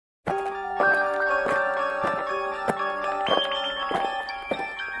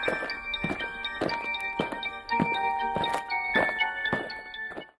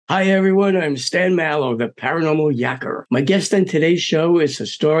Hi, everyone. I'm Stan Mallow, the paranormal yacker. My guest on today's show is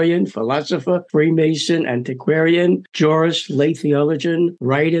historian, philosopher, Freemason, antiquarian, jurist, lay theologian,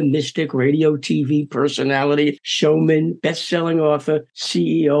 writer, mystic, radio, TV personality, showman, best-selling author,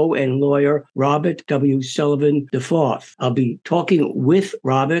 CEO, and lawyer, Robert W. Sullivan IV. I'll be talking with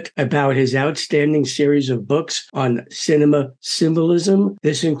Robert about his outstanding series of books on cinema symbolism.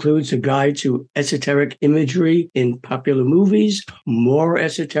 This includes a guide to esoteric imagery in popular movies, more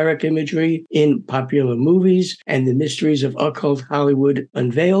esoteric imagery in popular movies, and the mysteries of occult Hollywood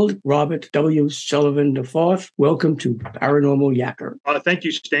unveiled. Robert W. Sullivan IV, welcome to Paranormal Yacker. Thank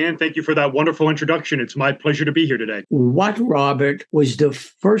you, Stan. Thank you for that wonderful introduction. It's my pleasure to be here today. What, Robert, was the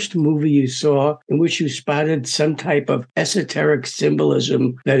first movie you saw in which you spotted some type of esoteric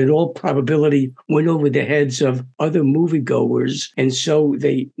symbolism that in all probability went over the heads of other moviegoers, and so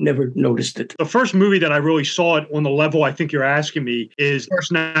they never noticed it? The first movie that I really saw it on the level I think you're asking me is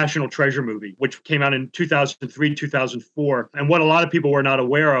First National Treasure movie, which came out in 2003, 2004. And what a lot of people were not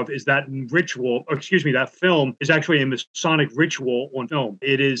aware of is that that film is actually a Masonic ritual on film.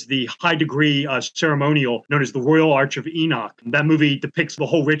 It is the high degree ceremonial known as the Royal Arch of Enoch. That movie depicts the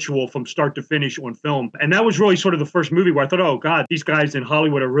whole ritual from start to finish on film. And that was really sort of the first movie where I thought, oh God, these guys in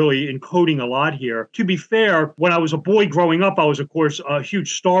Hollywood are really encoding a lot here. To be fair, when I was a boy growing up, I was, of course, a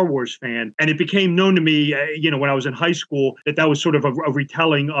huge Star Wars fan. And it became known to me, when I was in high school, that was sort of a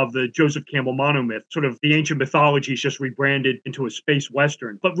retelling of the Joseph Campbell monomyth, sort of the ancient mythology is just rebranded into a space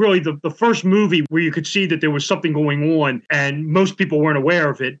Western. But really, the first movie where you could see that there was something going on and most people weren't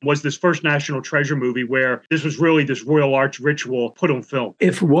aware of it was this First National Treasure movie, where this was really this Royal Arch ritual put on film.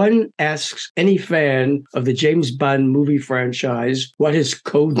 If one asks any fan of the James Bond movie franchise what his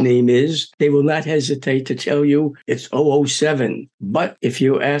code name is, they will not hesitate to tell you it's 007. But if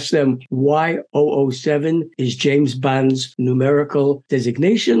you ask them why 007 is James Bond's numerical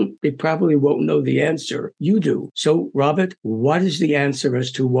designation, they probably won't know the answer. You do. So, Robert, what is the answer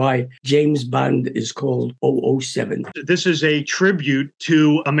as to why James Bond is called 007? This is a tribute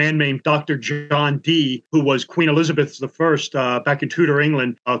to a man named Dr. John Dee, who was Queen Elizabeth I back in Tudor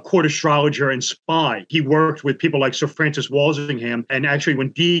England, a court astrologer and spy. He worked with people like Sir Francis Walsingham, and actually when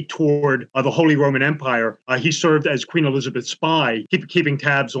Dee toured the Holy Roman Empire, he served as Queen Elizabeth's spy, keeping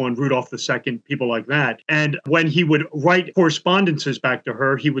tabs on Rudolph II, people like that. And when he would write correspondences back to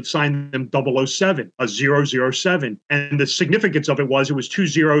her, he would sign them 007, a 007. And the significance of it was 2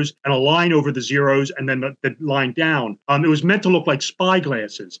 zeros and a line over the zeros and then the line down. It was meant to look like spy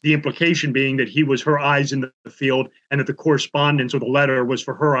glasses, the implication being that he was her eyes in the field and that the correspondence or the letter was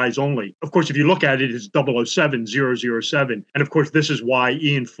for her eyes only. Of course, if you look at it, it's 007, 007. And of course, this is why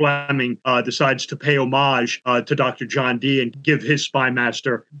Ian Fleming decides to pay homage to Dr. John Dee and give his spy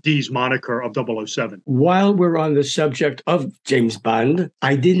master Dee's moniker of 007. While we're on the subject of James Bond,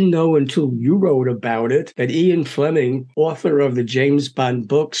 I didn't know until you wrote about it that Ian Fleming, author of the James Bond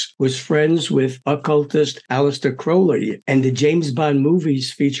books, was friends with occultist Aleister Crowley, and the James Bond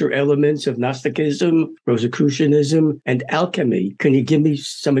movies feature elements of Gnosticism, Rosicrucianism, and alchemy. Can you give me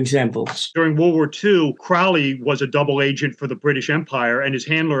some examples? During World War II, Crowley was a double agent for the British Empire, and his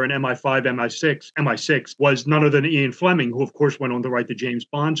handler in MI5, MI6 was none other than Ian Fleming, who of course went on to write the James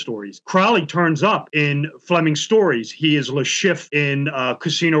Bond stories. Crowley turns up in Fleming's stories. He is Le Chiffre in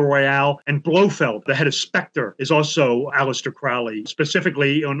Casino Royale, and Blofeld, the head of Spectre, is also Aleister Crowley.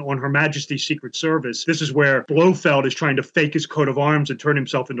 Specifically on Her Majesty's Secret Service, this is where Blofeld is trying to fake his coat of arms and turn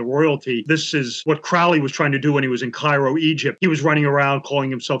himself into royalty. This is what Crowley was trying to do when he was in Cairo, Egypt. He was running around calling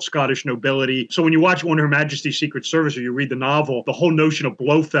himself Scottish nobility. So when you watch On Her Majesty's Secret Service or you read the novel, the whole notion of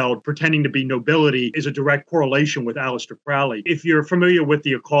Blofeld pretending to be nobility is a direct correlation with Aleister Crowley. If you're familiar with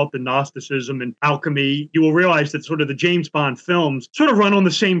the occult and Gnosticism and alchemy, you will realize that sort of the James Bond films sort of run on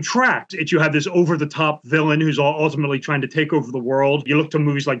the same track. You have this over-the-top villain who's ultimately trying to take over the world. You look to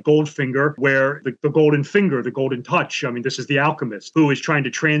movies like Goldfinger, where the golden finger, the golden touch, this is the alchemist who is trying to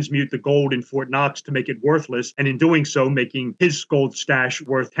transmute the gold in Fort Knox to make it worthless, and in doing so, making his gold stash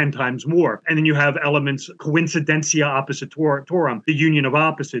worth 10 times more. And then you have elements, coincidentia oppositorum, the union of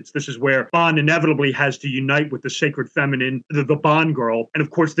opposites. This is where Bond inevitably has to unite with the sacred feminine, the Bond girl. And of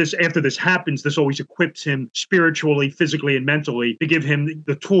course, after this happens, this always equips him spiritually, physically, and mentally to give him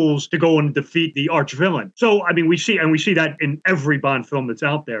the tools to go and defeat the arch villain. So, we see that in every Bond film that's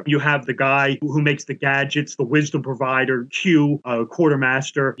out there. You have the guy who makes the gadgets, the wisdom provider, Q,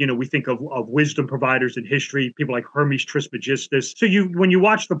 quartermaster. We think of wisdom providers in history, people like Hermes Trismegistus. So when you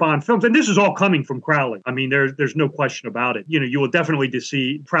watch the Bond films, and this is all coming from Crowley. There's no question about it. You will definitely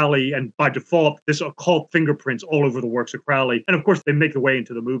see Crowley, and by default, this occult fingerprints all over the works of Crowley. And of course, they make their way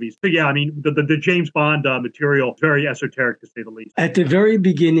into the movies. So yeah, the James Bond material, very esoteric to say the least. At the very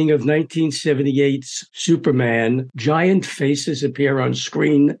beginning of 1978's Superman, giant faces appear on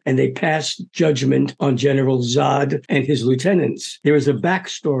screen and they pass judgment on General Zod and his lieutenants. There is a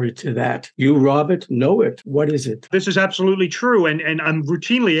backstory to that. You, Robert, know it. What is it? This is absolutely true. And I'm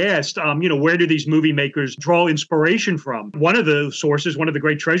routinely asked, where do these movie makers draw inspiration from? One of the sources, one of the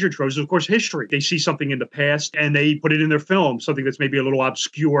great treasure troves is, of course, history. They see something in the past and they put it in their film, something that's maybe a little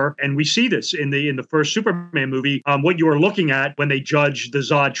obscure. And we see this in the first Superman movie. What you are looking at when they judge the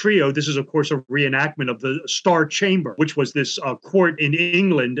Zod trio, this is, of course, a reenactment of the Star Chamber, which was this court in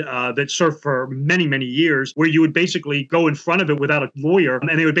England that served for many, many years, where you would basically go in front of it without a lawyer,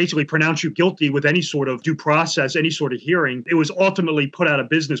 and they would basically pronounce you guilty with any sort of due process, any sort of hearing. It was ultimately put out of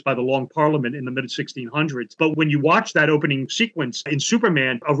business by the Long Parliament in the mid-1600s. But when you watch that opening sequence in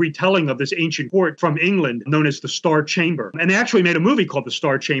Superman, a retelling of this ancient court from England known as the Star Chamber. And they actually made a movie called The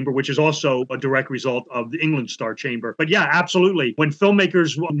Star Chamber, which is also a direct result of the England Star Chamber. But yeah, absolutely. When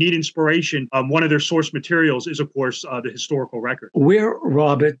filmmakers need inspiration, one of their source materials is, of course, the historical record. Where,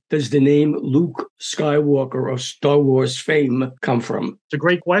 Robert, does the name Luke Skywalker of Star Wars fame come from? It's a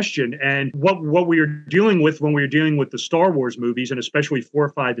great question. And what we are dealing with when we are dealing with the Star Wars movies, and especially 4,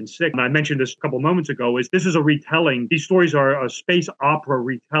 5, and 6, and I mentioned this a couple moments ago, is this is a retelling. These stories are a space opera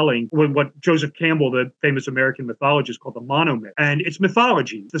retelling, what Joseph Campbell, the famous American mythologist, called the monomyth. And it's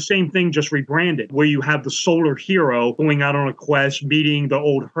mythology. It's the same thing, just rebranded, where you have the solar hero going out on a quest, meeting the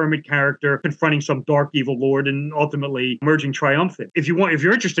old hermit character, confronting some dark evil lord, and ultimately emerging triumphant. If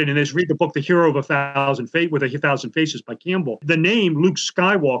you're interested in this, read the book The Hero of a Thousand Faces by Campbell. The name Luke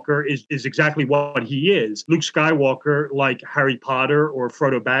Skywalker is exactly what he is. Luke Skywalker, like Harry Potter or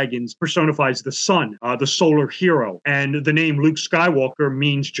Frodo Baggins, personifies the sun, the solar hero. And the name Luke Skywalker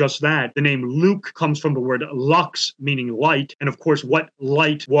means just that. The name Luke comes from the word lux, meaning light. And of course, what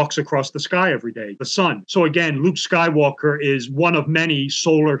light walks across the sky every day? The sun. So again, Luke Skywalker is one of many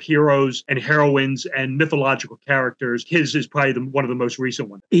solar heroes and heroines and mythological characters. His is probably one of the most recent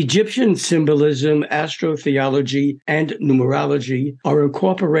ones. Egyptian symbolism, astrotheology, and numerology are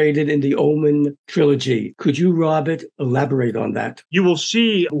incorporated in the Omen trilogy. Could you, Robert, elaborate on that? You will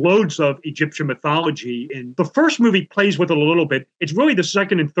see loads of Egyptian mythology. And the first movie plays with it a little bit. It's really the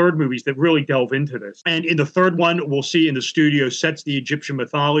second and third movies that really delve into this. And in the third one, we'll see in the studio sets the Egyptian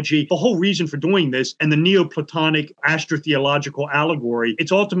mythology. The whole reason for doing this and the Neoplatonic astrotheological allegory,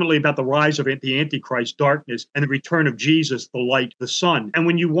 it's ultimately about the rise of the Antichrist, darkness, and the return of Jesus, the light, the sun. And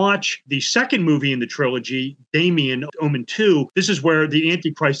when you watch the second movie in the trilogy, Damien, Omen 2, this is where the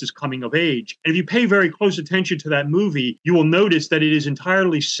Antichrist is coming of age. And if you pay very close attention to that movie, you will notice that it is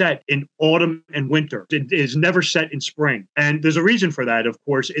entirely set in autumn and winter. It is never set in spring. And there's a reason for that. Of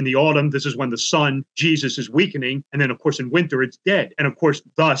course, in the autumn, this is when the sun, Jesus, is weakening. And then, of course, in winter, it's dead. And of course,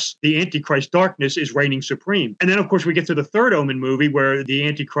 thus, the Antichrist darkness is reigning supreme. And then, of course, we get to the third Omen movie where the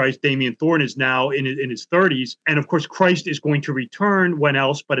Antichrist, Damien Thorne, is now in his 30s. And of course, Christ is going to return when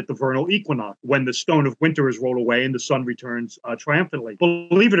else but at the vernal equinox, when the stone of winter is rolled away and the sun returns triumphantly.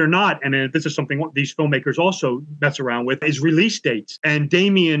 Believe it or not, and this is something these filmmakers also mess around with, is release dates. And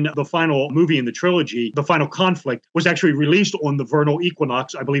Damien, the final movie in the trilogy, The Final Conflict, was actually released on the vernal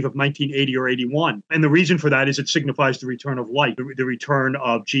equinox, I believe, of 1980 or 81. And the reason for that is it signifies the return of light, the return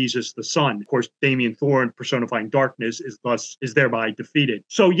of Jesus, the sun. Of course, Damien Thorne, personifying darkness, is thereby defeated.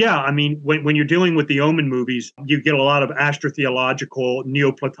 So yeah, I mean, when you're dealing with the Omen movies, you get a lot of astrotheological,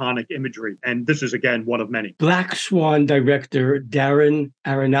 Neoplatonic imagery. And this is, again, one of many. Black Swan director Darren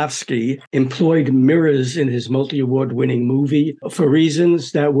Aronofsky employed mirrors in his multi-award-winning movie for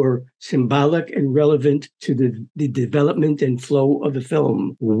reasons that were symbolic and relevant to the development and flow of the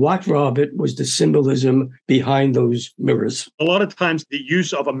film. What, Robert, was the symbolism behind those mirrors? A lot of times the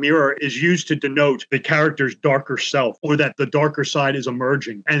use of a mirror is used to denote the character's darker self, or that the darker side is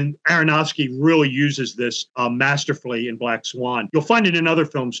emerging. And Aronofsky really uses this masterfully in Black Swan. You'll find it in other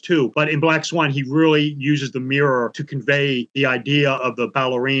films too, but in Black Swan, he really uses the mirror to convey the idea of the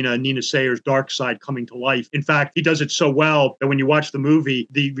ballerina Nina Sayer's dark side coming to life. In fact, he does it so well that when you watch the movie,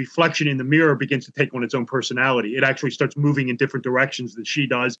 the reflection in the mirror begins to take on its own personality. It actually starts moving in different directions than she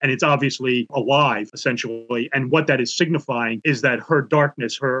does, and it's obviously alive, essentially. And what that is signifying is that her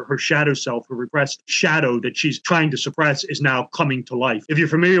darkness, her shadow self, her repressed shadow that she's trying to suppress is now coming to life. If you're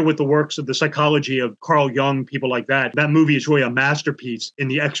familiar with the works of the psychology of Carl Jung, people like that, that movie is really a masterpiece in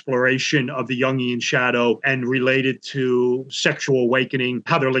the exploration of the Jungian shadow and related to sexual awakening,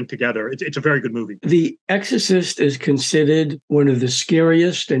 how they're linked together. It's a very good movie. The Exorcist is considered one of the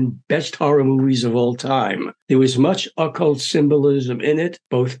scariest and best horror movies of all time. There was much occult symbolism in it,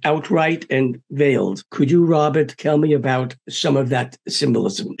 both outright and veiled. Could you, Robert, tell me about some of that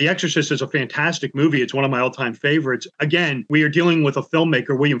symbolism? The Exorcist is a fantastic movie. It's one of my all-time favorites. Again, we are dealing with a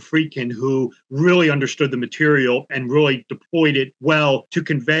filmmaker, William Friedkin, who really understood the material and really deployed it well to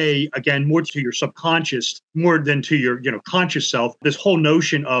convey, again, more to your subconscious, more than to your conscious self, this whole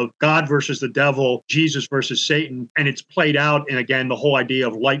notion of God versus the devil, Jesus versus Satan, and it's played out in, again, the whole idea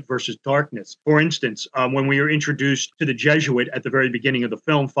of light versus darkness. For instance, when we were introduced to the Jesuit at the very beginning of the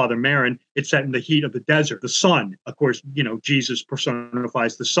film, Father Marin, it's set in the heat of the desert. The sun, of course, Jesus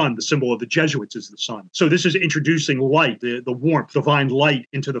personifies the sun. The symbol of the Jesuits is the sun. So this is introducing light, the warmth, divine light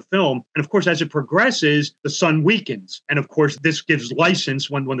into the film. And of course, as it progresses, the sun weakens. And of course, this gives license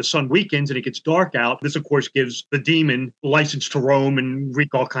when the sun weakens and it gets dark out. This, of course, gives the demon license to roam and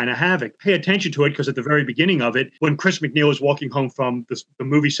wreak all kind of havoc. Pay attention to it because at the very beginning of it, when Chris McNeil is walking home from the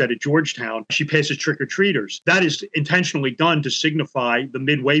movie set at Georgetown, she passes trick-or-treaters. That is intentionally done to signify the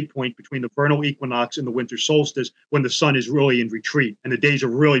midway point between the vernal equinox and the winter solstice, when the sun is really in retreat and the days are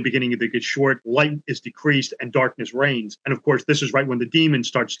really beginning to get short, light is decreased and darkness reigns. And of course, this is right when the demon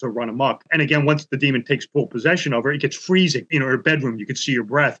starts to run amok. And again, once the demon takes full possession of her, it gets freezing. In her bedroom, you can see her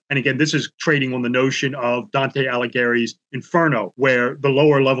breath. And again, this is trading on the notion of Dante Alighieri's Inferno, where the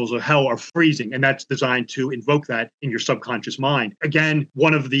lower levels of hell are freezing. And that's designed to invoke that in your subconscious mind. Again,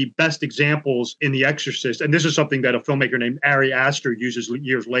 one of the best examples in The Exorcist, and this is something that a filmmaker named Ari Aster uses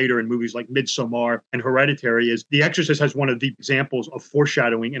years later in movies like Midsommar and Hereditary, is The Exorcist has one of the examples of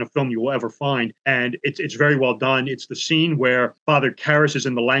foreshadowing in a film you will ever find. And it's very well done. It's the scene where Father Karras is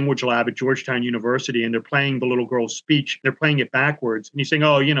in the language lab at Georgetown University and they're playing the little girl's speech. They're playing it backwards. And he's saying,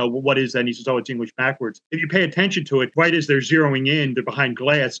 oh, what is that? And he says, oh, it's English backwards. If you pay attention to it, right as they're zeroing in, they're behind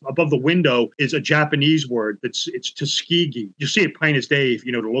glass. Above the window is a Japanese word. It's Tuskegee. You see it plain as day if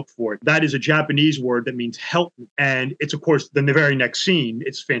you know to look for it. That is a Japanese word that means help me. And it's, of course, then the very next scene,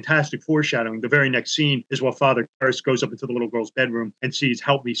 it's fantastic foreshadowing. The very next scene is while Father Karras goes up into the little girl's bedroom and sees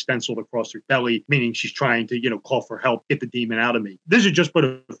help me stenciled across her belly, meaning she's trying to, call for help, get the demon out of me. This is just but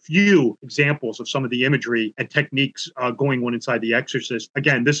a few examples of some of the imagery and techniques going on inside The Exorcist.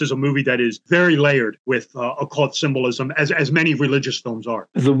 Again, this is a movie that is very layered with occult symbolism, as many religious films are.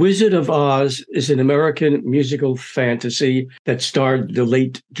 The Wizard of Oz is an American musical fantasy that starred the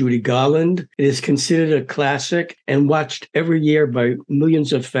late Judy Garland. It is considered a classic and watched every year by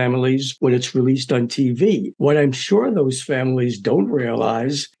millions of families when it's released on TV. What I'm sure those families don't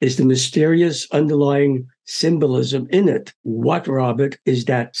realize is the mysterious underlying symbolism in it. What, Robert, is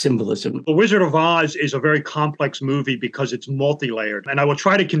that symbolism? The Wizard of Oz is a very complex movie because it's multi-layered. And I will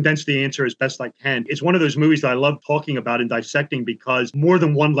try to condense the answer as best I can. It's one of those movies that I love talking about and dissecting because more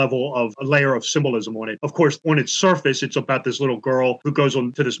than one level of a layer of symbolism on it. Of course, on its surface, it's about this little girl who goes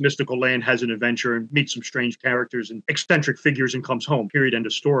on to this mystical land, has an adventure, and meets some strange characters and eccentric figures and comes home. Period. End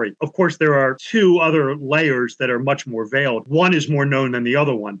of story. Of course, there are two other layers that are much more veiled. One is more known than the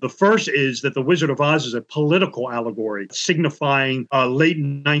other one. The first is that The Wizard of Oz is a political allegory, signifying late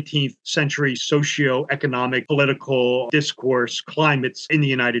 19th century socio-economic political discourse climates in the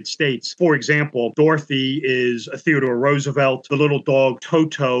United States. For example, Dorothy is a Theodore Roosevelt. The little dog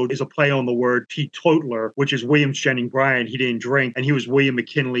Toto is a play on the word teetotaler, which is William Jennings Bryan. He didn't drink, and he was William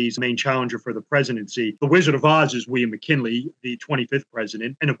McKinley's main challenger for the presidency. The Wizard of Oz is William McKinley, the 25th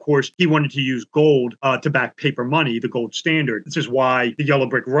president. And of course, he wanted to use gold to back paper money, the gold standard. This is why the Yellow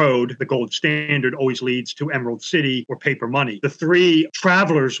Brick Road, the gold standard, always leads to Emerald City or paper money. The three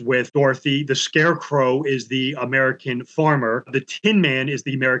travelers with Dorothy, the Scarecrow is the American farmer. The Tin Man is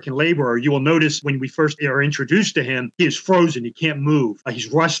the American laborer. You will notice when we first are introduced to him, he is frozen. He can't move.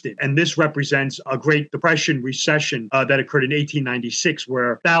 He's rusted. And this represents a Great Depression recession that occurred in 1896,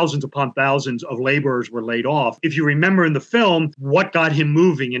 where thousands upon thousands of laborers were laid off. If you remember in the film, what got him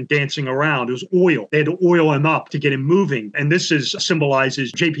moving and dancing around? It was oil. They had to oil him up to get him moving. And this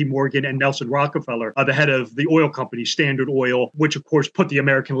symbolizes J.P. Morgan and Nelson Rockefeller, the head of the oil company, Standard Oil, which of course put the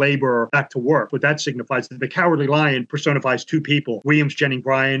American laborer back to work. What that signifies, that the Cowardly Lion personifies two people, Williams Jennings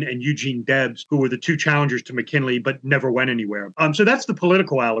Bryan and Eugene Debs, who were the two challengers to McKinley, but never went anywhere. So that's the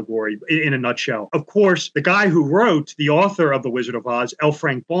political allegory in a nutshell. Of course, the guy who wrote, the author of The Wizard of Oz, L.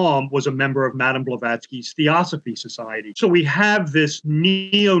 Frank Baum, was a member of Madame Blavatsky's Theosophy Society. So we have this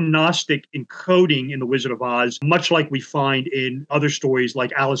neo-Gnostic encoding in The Wizard of Oz, much like we find in other stories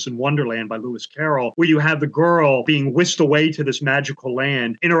like Alice in Wonderland by Lewis Carroll, where you have the girl being whisked away to this magical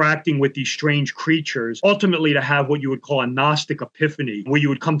land, interacting with these strange creatures, ultimately to have what you would call a Gnostic epiphany, where you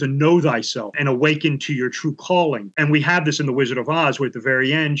would come to know thyself and awaken to your true calling. And we have this in The Wizard of Oz, where at the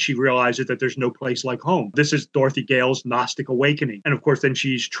very end, she realizes that there's no place like home. This is Dorothy Gale's Gnostic awakening. And of course, then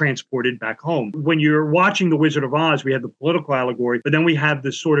she's transported back home. When you're watching The Wizard of Oz, we have the political allegory, but then we have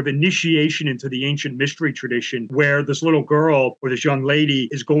this sort of initiation into the ancient mystery tradition where this little girl or this young lady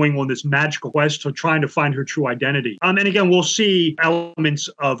is going on this magical quest to trying to find her true identity. And again, we'll see elements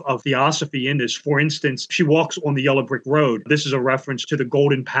of theosophy in this. For instance, she walks on the yellow brick road. This is a reference to the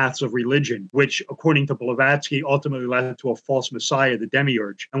golden paths of religion, which, according to Blavatsky, ultimately led to a false messiah, the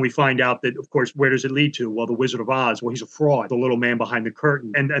demiurge. And we find out that, of course, where does it lead to? Well, the Wizard of Oz, well, he's a fraud, the little man behind the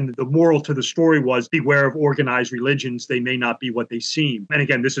curtain. And the moral to the story was, beware of organized religions. They may not be what they seem. And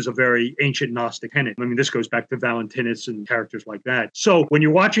again, this is a very ancient Gnostic tenet. I mean, this goes back to Valentinus and characters like that. So when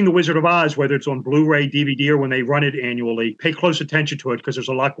you're watching The Wizard of Oz, whether it's on Blu-ray, DVD, or when they run it annually, pay close attention to it because there's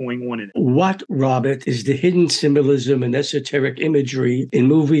a lot going on in it. What, Robert, is the hidden symbolism and esoteric imagery in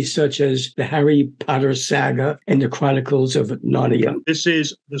movies such as the Harry Potter saga and the Chronicles of Narnia? This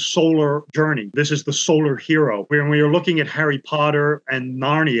is the solar journey. This is the solar hero. When we are looking at Harry Potter and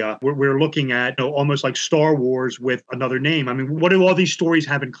Narnia, we're looking at almost like Star Wars with another name. I mean, what do all these stories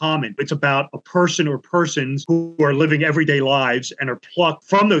have in common? It's about a person or persons who are living everyday lives and are plucked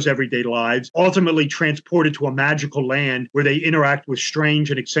from those everyday lives, ultimately transported to a magical land where they interact with strange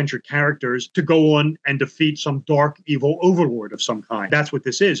and eccentric characters to go on and defeat some dark, evil overlord of some kind. That's what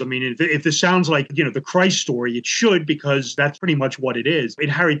this is. I mean, if this sounds like, the Christ story, it should, because that's pretty much what it is. In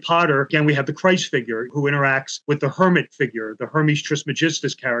Harry Potter, again, we have the Christ figure who interacts with the hermit figure, the Hermes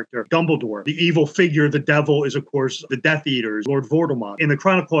Trismegistus character, Dumbledore. The evil figure, the devil, is, of course, the Death Eaters, Lord Voldemort. In the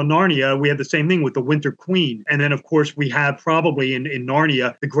Chronicle of Narnia, we have the same thing with the Winter Queen. And then, of course, we have probably in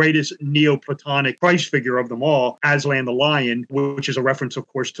Narnia, the greatest Neoplatonic Christ figure of them all, Aslan the Lion, which is a reference, of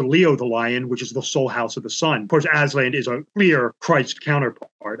course, to Leo the Lion, which is the soul house of the sun. Of course, Aslan is a clear Christ counterpart.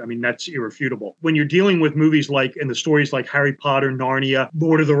 I mean, that's irrefutable. When you're dealing with movies like, and the stories like Harry Potter, Narnia,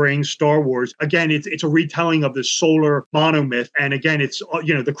 Lord of the Rings, Star Wars, again, it's a retelling of this solar monomyth. And again, it's,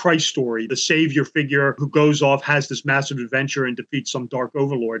 the Christ story, the savior figure who goes off, has this massive adventure and defeats some dark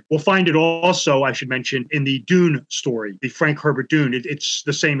overlord. We'll find it also, I should mention, in the Dune story, the Frank Herbert Dune. It's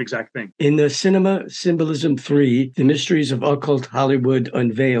the same exact thing. In the Cinema Symbolism 3, The Mysteries of Occult Hollywood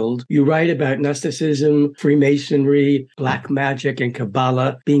Unveiled, you write about Gnosticism, Freemasonry, black magic, and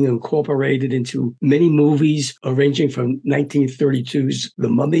Kabbalah being incorporated into many movies ranging from 1932's The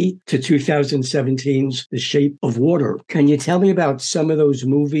Mummy to 2017's The Shape of Water. Can you tell me about some of those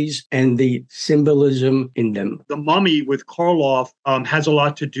movies and the symbolism in them? The Mummy with Karloff has a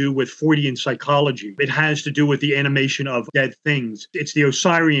lot to do with Freudian psychology. It has to do with the animation of dead things. It's the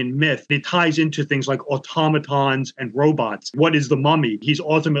Osirian myth. It ties into things like automatons and robots. What is the mummy? He's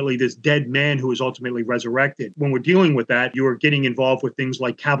ultimately this dead man who is ultimately resurrected. When we're dealing with that, you are getting involved with things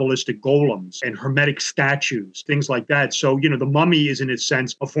like Kabbalistic golems and Hermetic statues, things like that. So, the mummy is in its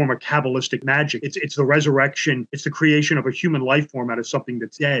sense a form of Kabbalistic magic. It's the resurrection. It's the creation of a human life form out of something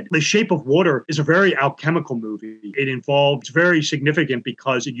that's dead. The Shape of Water is a very alchemical movie. It's very significant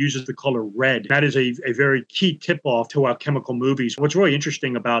because it uses the color red. That is a very key tip-off to alchemical movies. What's really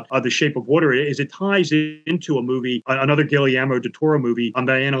interesting about The Shape of Water is it ties into a movie, another Guillermo del Toro movie that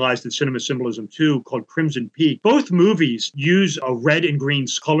I analyzed in Cinema Symbolism 2 called Crimson Peak. Both movies use a red and green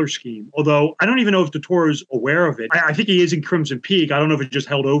color scheme, although I don't even know if del Toro's aware of it. I think he is in Crimson Peak. I don't know if it just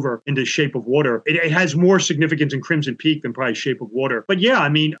held over into Shape of Water. It has more significance in Crimson Peak than probably Shape of Water. But yeah, I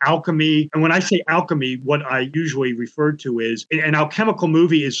mean, alchemy, and when I say alchemy, what I usually refer to is an alchemical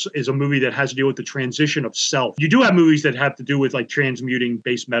movie is a movie that has to do with the transition of self. You do have movies that have to do with like transmuting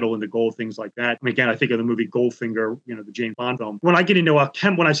base metal into gold, things like that. I mean, again, I think of the movie Goldfinger, the James Bond film. When I get into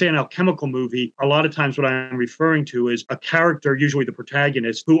when I say an alchemical movie, a lot of times what I'm referring to is a character, usually the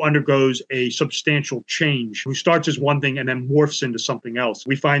protagonist, who undergoes a substantial change, who starts as one thing and then morphs into something else.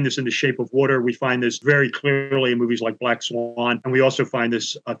 We find this in The Shape of Water. We find this very clearly in movies like Black Swan. And we also find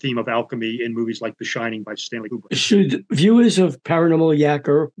this theme of alchemy in movies like The Shining by Stanley Kubrick. Should viewers of Paranormal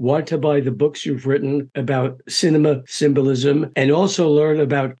Yacker want to buy the books you've written about cinema symbolism and also learn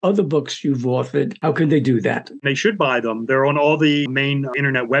about other books you've authored, how can they do that? They should buy them. They're on all the main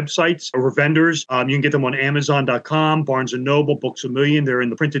internet websites or vendors. You can get them on Amazon.com, Barnes & Noble, Books A Million. million. They're in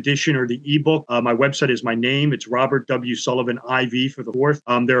the print edition or the ebook. My website is my name. It's Robert W. Sullivan IV for the fourth.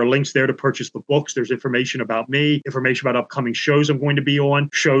 There are links there to purchase the books. There's information about me, information about upcoming shows I'm going to be on,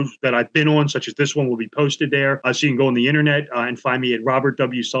 shows that I've been on, such as this one will be posted there. So you can go on the internet and find me at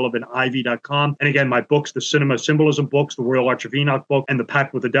robertwsullivan.iv.com. And again, my books, the Cinema Symbolism books, the Royal Arch of Enoch book, and the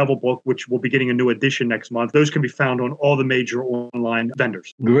Pact with the Devil book, which will be getting a new edition next month. Those can be found on all the major online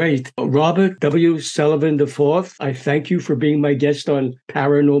vendors. Great. Robert W. Sullivan IV, I thank you for being my guest on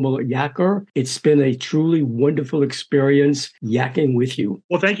Paranormal Yacker. It's been a truly wonderful experience yakking with you.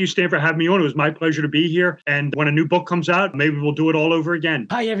 Well, thank you, Stan, for having me on. It was my pleasure to be here. And when a new book comes out, maybe we'll do it all over again.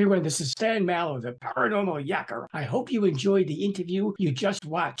 Hi, everyone. This is Stan Mallow, the Paranormal Yacker. I hope you enjoyed the interview you just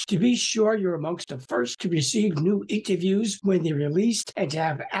watched. To be sure you're amongst the first to receive new interviews when they're released and to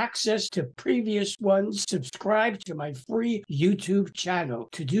have access to previous ones, subscribe to my free YouTube channel.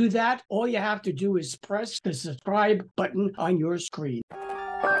 To do that, all you have to do is press the subscribe button on your screen.